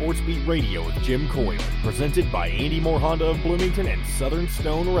Indiana Sports Beat Radio with Jim Coyle, presented by Andy Moore Honda of Bloomington and Southern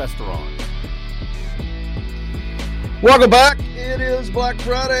Stone Restaurant. Welcome back. It is Black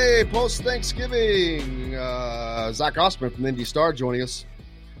Friday, post-Thanksgiving. Zach Osterman from Indy Star joining us.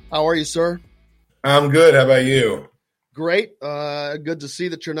 How are you, sir? I'm good. How about you? great. Good to see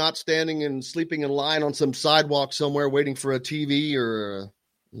that you're not standing and sleeping in line on some sidewalk somewhere waiting for a TV or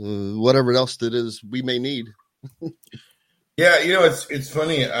whatever else that is we may need. Yeah, it's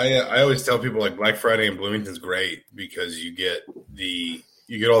funny. I always tell people like Black Friday in Bloomington's great because you get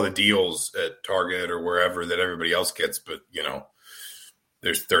all the deals at Target or wherever that everybody else gets, but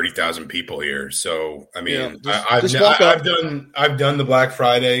there's 30,000 people here. So I mean, I've done the Black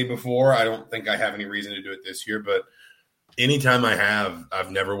Friday before. I don't think I have any reason to do it this year, but anytime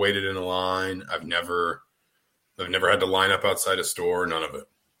I've never waited in a line. I've never had to line up outside a store. None of it.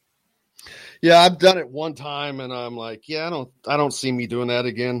 Yeah, I've done it one time, and I'm like, I don't see me doing that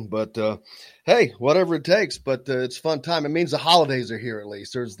again. But hey, whatever it takes. But it's a fun time. It means the holidays are here at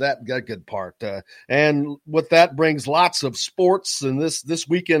least. There's that good part, and with that brings lots of sports, and this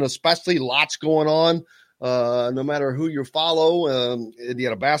weekend especially, lots going on. No matter who you follow, you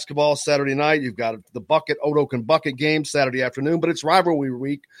got a basketball Saturday night. You've got the Odoken Bucket game Saturday afternoon, but it's rivalry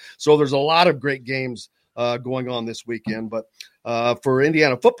week, so there's a lot of great games going on this weekend. But for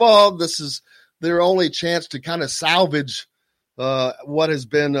Indiana football, this is their only chance to kind of salvage what has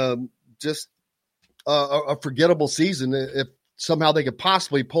been just a forgettable season if somehow they could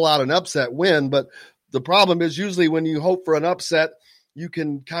possibly pull out an upset win. But the problem is usually when you hope for an upset, you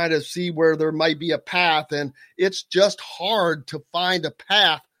can kind of see where there might be a path, and it's just hard to find a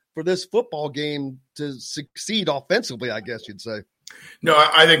path for this football game to succeed offensively, I guess you'd say. No,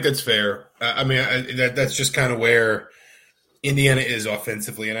 I think that's fair. I mean, that's just kind of where Indiana is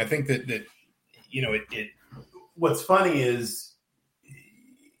offensively, and I think that what's funny is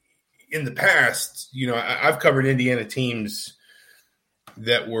in the past, I've covered Indiana teams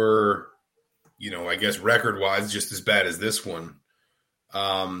that were, I guess record-wise just as bad as this one,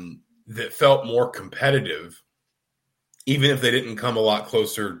 that felt more competitive, even if they didn't come a lot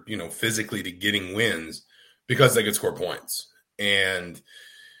closer, physically to getting wins because they could score points. And,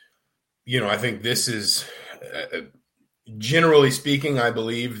 I think this is, generally speaking, I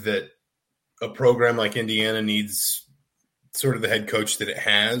believe that a program like Indiana needs sort of the head coach that it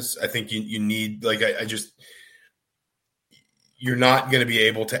has. I think you need, you're not going to be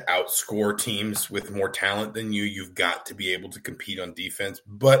able to outscore teams with more talent than you. You've got to be able to compete on defense.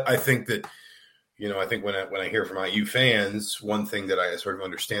 But I think that, I think when I hear from IU fans, one thing that I sort of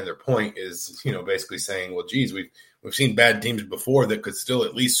understand their point is, basically saying, well, geez, we've seen bad teams before that could still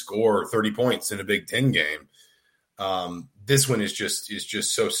at least score 30 points in a Big Ten game. This one is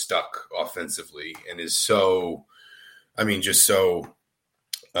just so stuck offensively and is so, just so.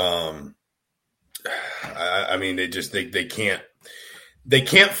 They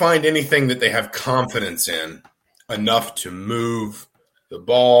can't find anything that they have confidence in enough to move the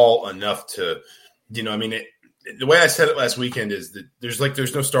ball enough to, the way I said it last weekend is that there's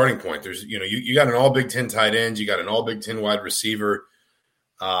no starting point. There's, you got an all Big Ten tight end, you got an all Big Ten wide receiver.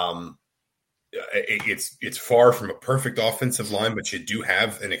 It's far from a perfect offensive line, but you do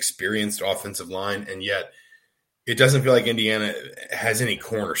have an experienced offensive line, and yet it doesn't feel like Indiana has any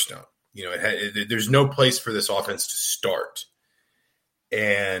cornerstone. There's no place for this offense to start,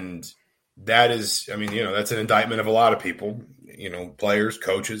 and that is, that's an indictment of a lot of people. Players,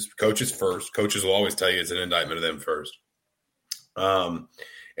 coaches first. Coaches will always tell you it's an indictment of them first. And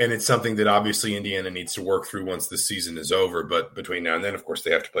it's something that obviously Indiana needs to work through once the season is over. But between now and then, of course,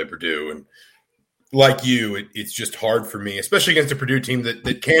 they have to play Purdue. And like you, it's just hard for me, especially against a Purdue team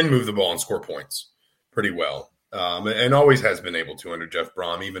that can move the ball and score points pretty well. And always has been able to under Jeff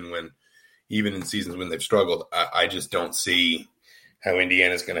Brom, even in seasons when they've struggled. I just don't see how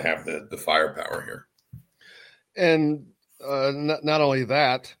Indiana's going to have the firepower here. And not only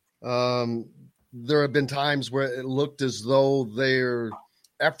that, there have been times where it looked as though their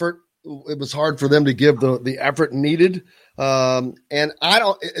effort, it was hard for them to give the effort needed. And I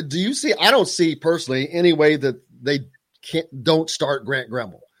don't see personally any way that they don't start Grant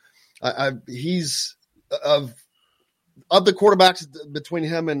Gremble. He's of the quarterbacks between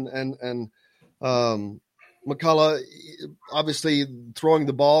him and McCullough, obviously throwing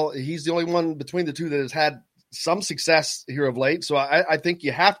the ball, he's the only one between the two that has had some success here of late. So I think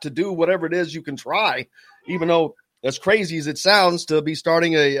you have to do whatever it is you can try, even though as crazy as it sounds to be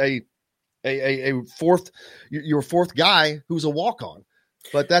starting a fourth guy who's a walk-on,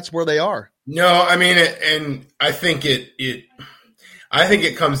 but that's where they are. No, and I think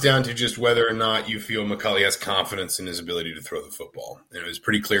it comes down to just whether or not you feel McCulley has confidence in his ability to throw the football. And it was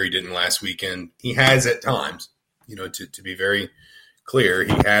pretty clear he didn't last weekend. He has at times, to be very clear,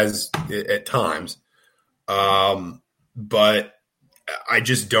 he has at times. But I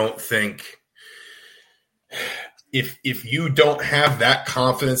just don't think if you don't have that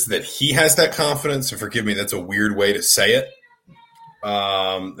confidence that he has that confidence, and forgive me, that's a weird way to say it.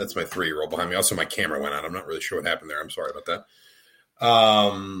 That's my 3-year-old behind me. Also, my camera went out. I'm not really sure what happened there. I'm sorry about that.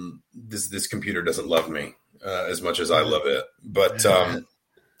 This computer doesn't love me as much as I love it. But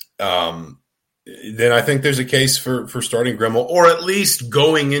then I think there's a case for starting Gremmel, or at least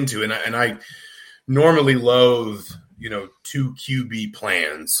going into, and I normally loathe, 2 QB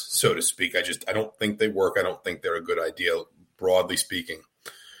plans, so to speak. I don't think they work. I don't think they're a good idea, broadly speaking.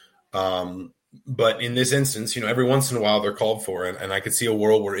 But in this instance, every once in a while they're called for, and I could see a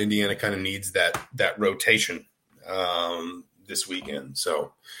world where Indiana kind of needs that rotation this weekend.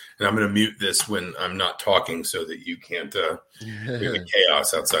 So, and I'm going to mute this when I'm not talking so that you can't hear the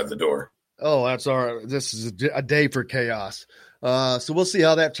chaos outside the door. Oh, that's all right. This is a day for chaos. So we'll see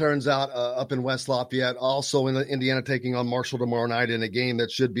how that turns out up in West Lafayette. Also in Indiana taking on Marshall tomorrow night in a game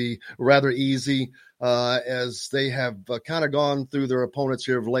that should be rather easy as they have kind of gone through their opponents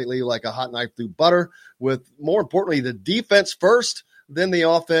here lately like a hot knife through butter, with more importantly the defense first, then the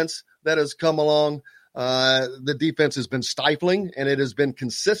offense that has come along. The defense has been stifling, and it has been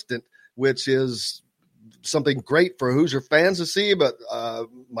consistent, which is something great for Hoosier fans to see, but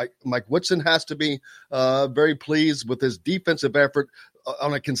Mike Woodson has to be very pleased with his defensive effort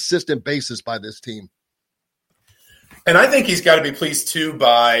on a consistent basis by this team. And I think he's got to be pleased too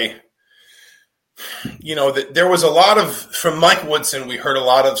by, there was a lot of, from Mike Woodson, we heard a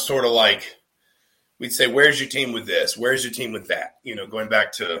lot of sort of like, we'd say, where's your team with this? Where's your team with that? Going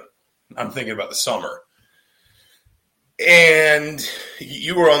back to, I'm thinking about the summer. And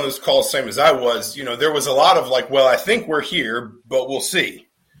you were on those calls, same as I was. There was a lot of like, well, I think we're here, but we'll see.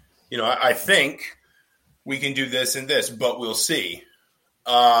 I think we can do this and this, but we'll see.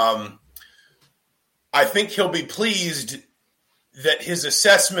 I think he'll be pleased that his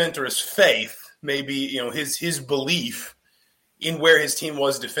assessment or his faith, maybe, his belief in where his team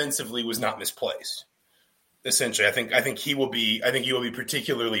was defensively was not misplaced. Essentially, I think he will be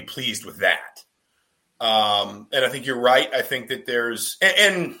particularly pleased with that. And I think you're right. I think that there's,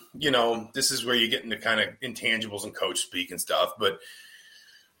 and this is where you get into kind of intangibles and coach speak and stuff, but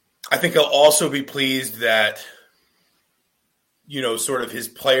I think he'll also be pleased that, sort of his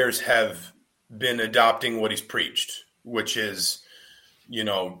players have been adopting what he's preached, which is,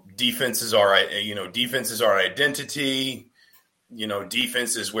 defense is our identity.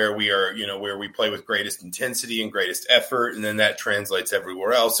 Defense is where we are, where we play with greatest intensity and greatest effort, and then that translates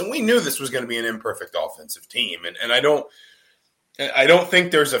everywhere else. And we knew this was going to be an imperfect offensive team. And I don't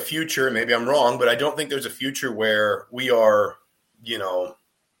think there's a future, maybe I'm wrong, but I don't think there's a future where we are,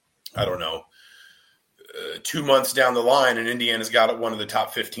 2 months down the line and Indiana's got one of the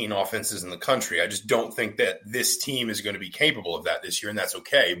top 15 offenses in the country. I just don't think that this team is going to be capable of that this year, and that's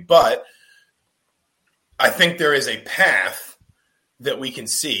okay. But I think there is a path that we can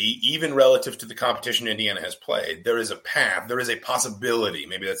see, even relative to the competition Indiana has played. There is a path, there is a possibility,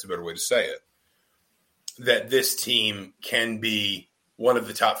 maybe that's a better way to say it, that this team can be one of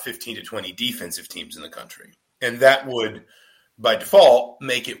the top 15 to 20 defensive teams in the country. And that would, by default,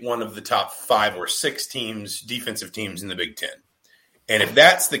 make it one of the top 5 or 6 defensive teams in the Big Ten. And if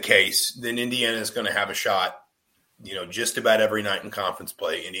that's the case, then Indiana is going to have a shot, just about every night in conference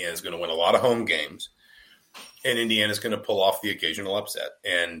play. Indiana is going to win a lot of home games. And Indiana is going to pull off the occasional upset.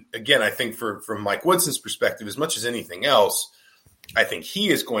 And again, I think from Mike Woodson's perspective, as much as anything else, I think he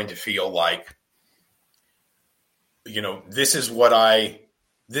is going to feel like, this is what I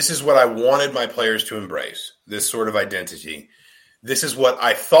wanted my players to embrace, this sort of identity. This is what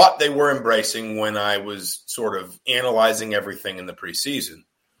I thought they were embracing when I was sort of analyzing everything in the preseason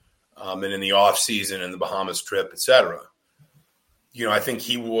and in the off season and the Bahamas trip, et cetera. I think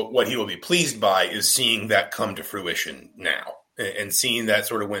what he will be pleased by is seeing that come to fruition now, and seeing that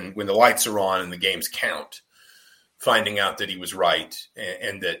sort of when the lights are on and the games count, finding out that he was right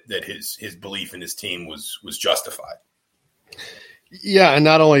and that his belief in his team was justified. Yeah, and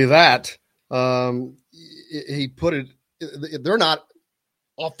not only that, he put it. They're not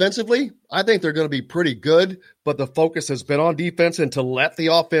offensively. I think they're going to be pretty good, but the focus has been on defense and to let the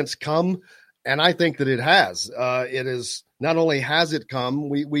offense come. And I think that it has. It is not only has it come.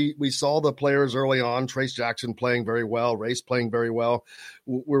 We saw the players early on. Trace Jackson playing very well. Race playing very well.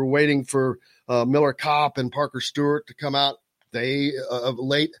 We're waiting for Miller Kopp and Parker Stewart to come out. They of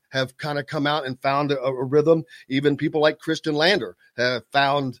late have kind of come out and found a rhythm. Even people like Christian Lander have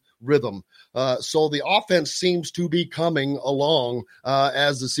found rhythm. So the offense seems to be coming along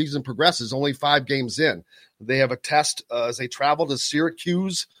as the season progresses. Only 5 games in. They have a test as they travel to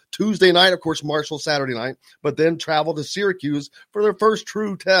Syracuse Tuesday night, of course, Marshall Saturday night, but then travel to Syracuse for their first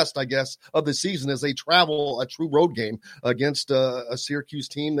true test, I guess, of the season as they travel a true road game against a Syracuse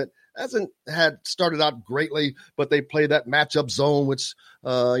team that hasn't had started out greatly, but they play that matchup zone, which,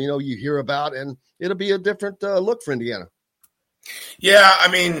 you hear about, and it'll be a different look for Indiana. Yeah, I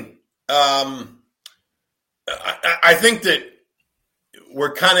mean, I think that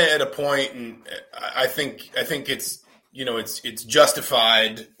we're kind of at a point, and I think it's, it's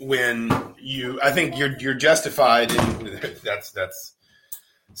justified when I think you're justified in that's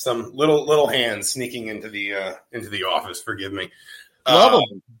some little hands sneaking into the office. Forgive me. Love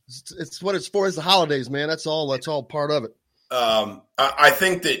them. It's what it's for. Is the holidays, man. That's all part of it. I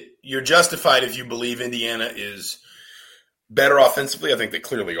think that you're justified if you believe Indiana is better offensively. I think they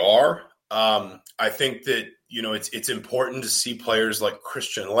clearly are. I think that, it's important to see players like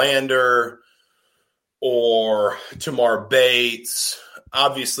Christian Lander or Tamar Bates,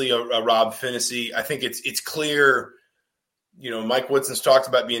 obviously a Rob Finney. I think it's clear, Mike Woodson's talked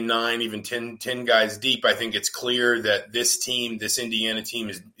about being 9, even 10 guys deep. I think it's clear that this Indiana team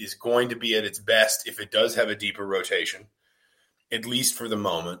is going to be at its best if it does have a deeper rotation, at least for the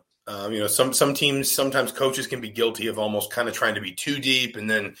moment. Some teams, sometimes coaches can be guilty of almost kind of trying to be too deep and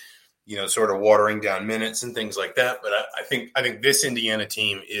then, sort of watering down minutes and things like that. But I think this Indiana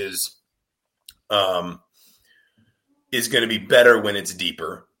team is going to be better when it's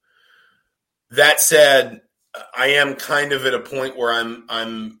deeper. That said, I am kind of at a point where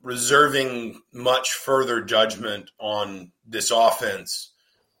I'm reserving much further judgment on this offense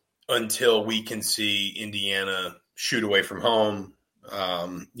until we can see Indiana shoot away from home,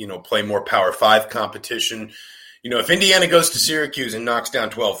 play more Power 5 competition. If Indiana goes to Syracuse and knocks down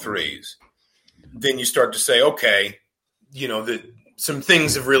 12 threes, then you start to say, okay, that some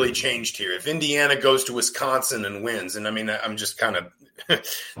things have really changed here. If Indiana goes to Wisconsin and wins, and I mean, I'm just kind of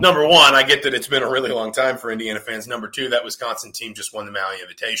number one, I get that it's been a really long time for Indiana fans. Number two, that Wisconsin team just won the Maui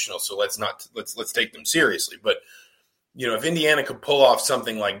Invitational, so let's take them seriously. But if Indiana could pull off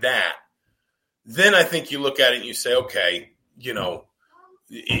something like that, then I think you look at it and you say, okay,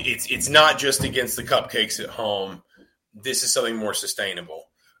 it's not just against the cupcakes at home. This is something more sustainable.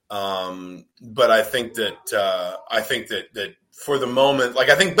 But I think that for the moment,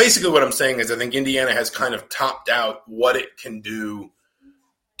 I think basically what I'm saying is I think Indiana has kind of topped out what it can do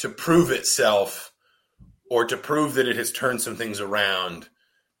to prove itself or to prove that it has turned some things around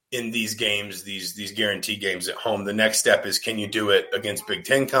in these games, these guarantee games at home. The next step is, can you do it against Big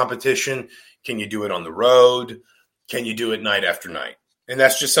Ten competition? Can you do it on the road? Can you do it night after night? And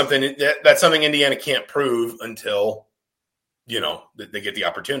that's just something that's something Indiana can't prove until, they get the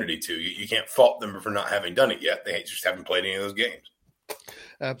opportunity to. You can't fault them for not having done it yet. They just haven't played any of those games.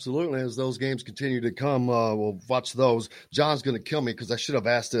 Absolutely. As those games continue to come, we'll watch those. John's going to kill me because I should have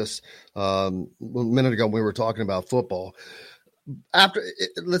asked this a minute ago when we were talking about football. After,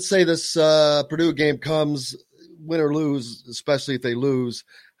 let's say this Purdue game comes, win or lose, especially if they lose,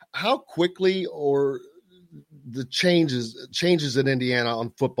 how quickly or the changes in Indiana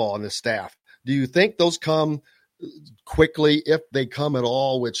on football and the staff, do you think those come quickly, if they come at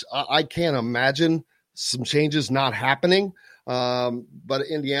all, which I can't imagine some changes not happening? But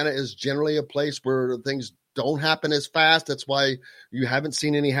Indiana is generally a place where things don't happen as fast. That's why you haven't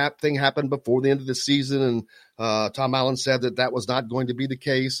seen anything happen before the end of the season. And Tom Allen said that was not going to be the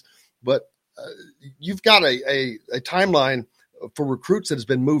case. But you've got a timeline for recruits that has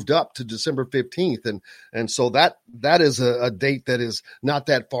been moved up to December 15th. And so that is a date that is not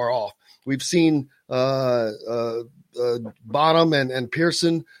that far off. We've seen Bonham and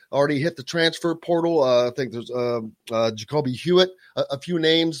Pearson already hit the transfer portal. I think there's Jacoby Hewitt, a few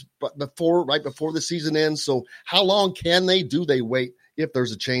names right before the season ends. So how long do they wait if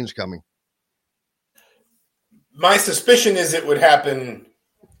there's a change coming? My suspicion is it would happen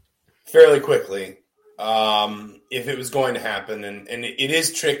fairly quickly. If it was going to happen, and it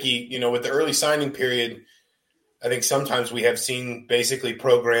is tricky, with the early signing period. I think sometimes we have seen basically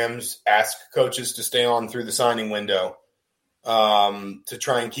programs ask coaches to stay on through the signing window to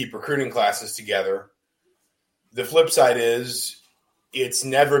try and keep recruiting classes together. The flip side is it's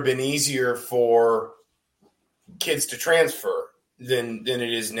never been easier for kids to transfer than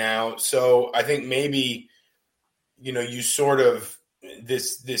it is now. So I think maybe, you sort of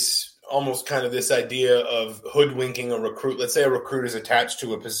this almost kind of this idea of hoodwinking a recruit. Let's say a recruit is attached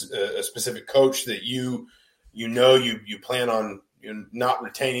to a specific coach that you plan on not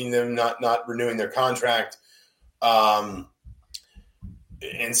retaining them, not renewing their contract. And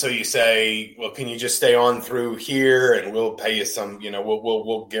so you say, well, can you just stay on through here and we'll pay you some,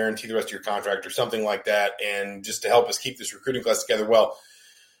 we'll guarantee the rest of your contract or something like that. And just to help us keep this recruiting class together. Well,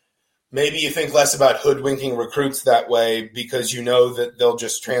 maybe you think less about hoodwinking recruits that way because you know that they'll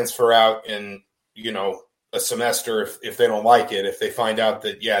just transfer out in, a semester if they don't like it, if they find out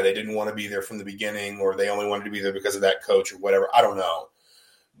that, they didn't want to be there from the beginning or they only wanted to be there because of that coach or whatever. I don't know.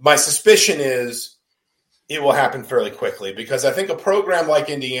 My suspicion is it will happen fairly quickly because I think a program like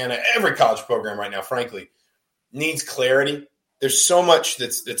Indiana, every college program right now, frankly, needs clarity. There's so much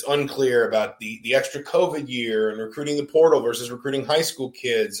that's unclear about the extra COVID year and recruiting the portal versus recruiting high school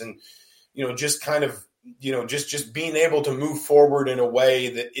kids and, just kind of, just being able to move forward in a way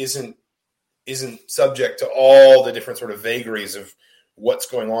that isn't subject to all the different sort of vagaries of what's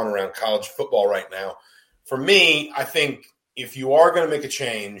going on around college football right now. For me, I think if you are going to make a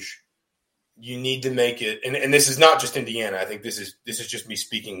change, you need to make it, and this is not just Indiana. I think this is just me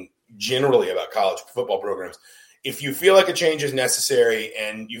speaking generally about college football programs. If you feel like a change is necessary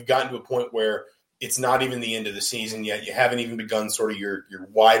and you've gotten to a point where it's not even the end of the season yet, you haven't even begun sort of your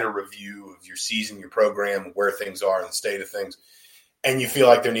wider review of your season, your program, where things are and the state of things, and you feel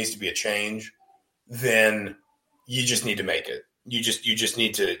like there needs to be a change, then you just need to make it. You just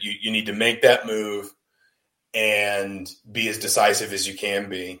need to you need to make that move and be as decisive as you can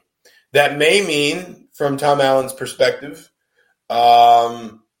be. That may mean, from Tom Allen's perspective,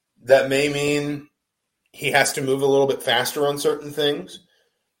 that may mean he has to move a little bit faster on certain things.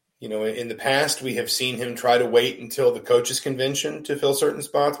 In the past, we have seen him try to wait until the coaches' convention to fill certain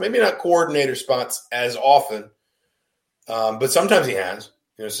spots. Maybe not coordinator spots as often, but sometimes he has.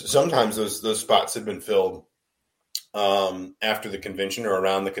 Sometimes those spots have been filled after the convention or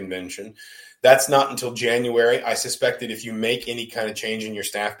around the convention. That's not until January. I suspect that if you make any kind of change in your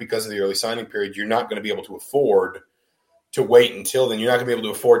staff because of the early signing period, you're not going to be able to afford to wait until then. You're not going to be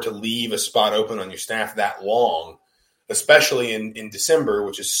able to afford to leave a spot open on your staff that long, especially in December,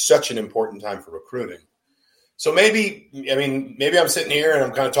 which is such an important time for recruiting. So maybe I'm sitting here and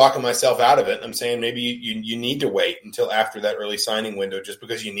I'm kind of talking myself out of it. I'm saying maybe you need to wait until after that early signing window just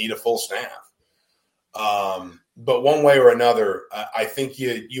because you need a full staff. But one way or another, I think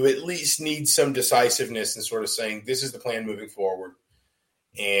you at least need some decisiveness in sort of saying this is the plan moving forward,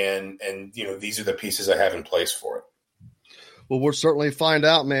 and these are the pieces I have in place for it. Well, we'll certainly find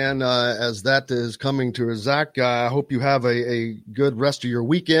out, man, as that is coming to Zach. I hope you have a good rest of your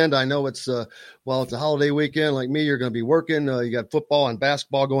weekend. I know it's a holiday weekend. Like me, you're going to be working. You got football and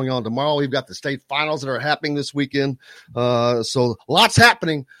basketball going on tomorrow. We've got the state finals that are happening this weekend. So lots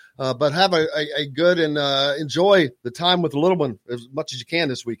happening. But have a good and enjoy the time with the little one as much as you can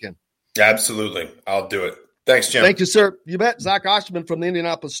this weekend. Absolutely. I'll do it. Thanks, Jim. Thank you, sir. You bet. Zach Osterman from the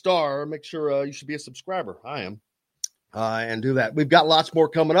Indianapolis Star. Make sure you should be a subscriber. I am. And do that. We've got lots more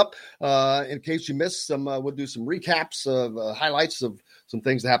coming up. In case you missed some, we'll do some recaps of highlights of some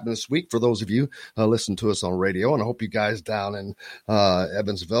things that happened this week for those of you listen to us on radio. And I hope you guys down in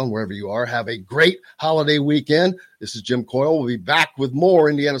Evansville and wherever you are have a great holiday weekend. This is Jim Coyle. We'll be back with more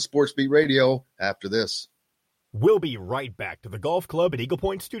Indiana Sports Beat Radio after this. We'll be right back to the Golf Club at Eagle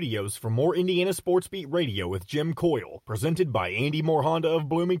Point Studios for more Indiana Sports Beat Radio with Jim Coyle, presented by Andy Moore Honda of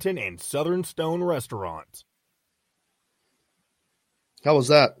Bloomington and Southern Stone Restaurant. How was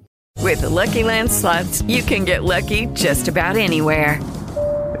that? With the Lucky Land Slots, you can get lucky just about anywhere.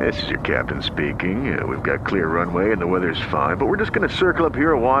 This is your captain speaking. We've got clear runway and the weather's fine, but we're just going to circle up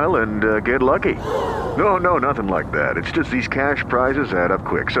here a while and get lucky. No, nothing like that. It's just these cash prizes add up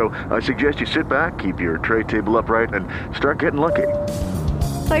quick. So I suggest you sit back, keep your tray table upright, and start getting lucky.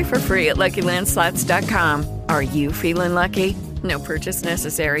 Play for free at LuckyLandSlots.com. Are you feeling lucky? No purchase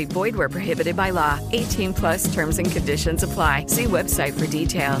necessary. Void where prohibited by law. 18+ terms and conditions apply. See website for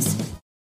details.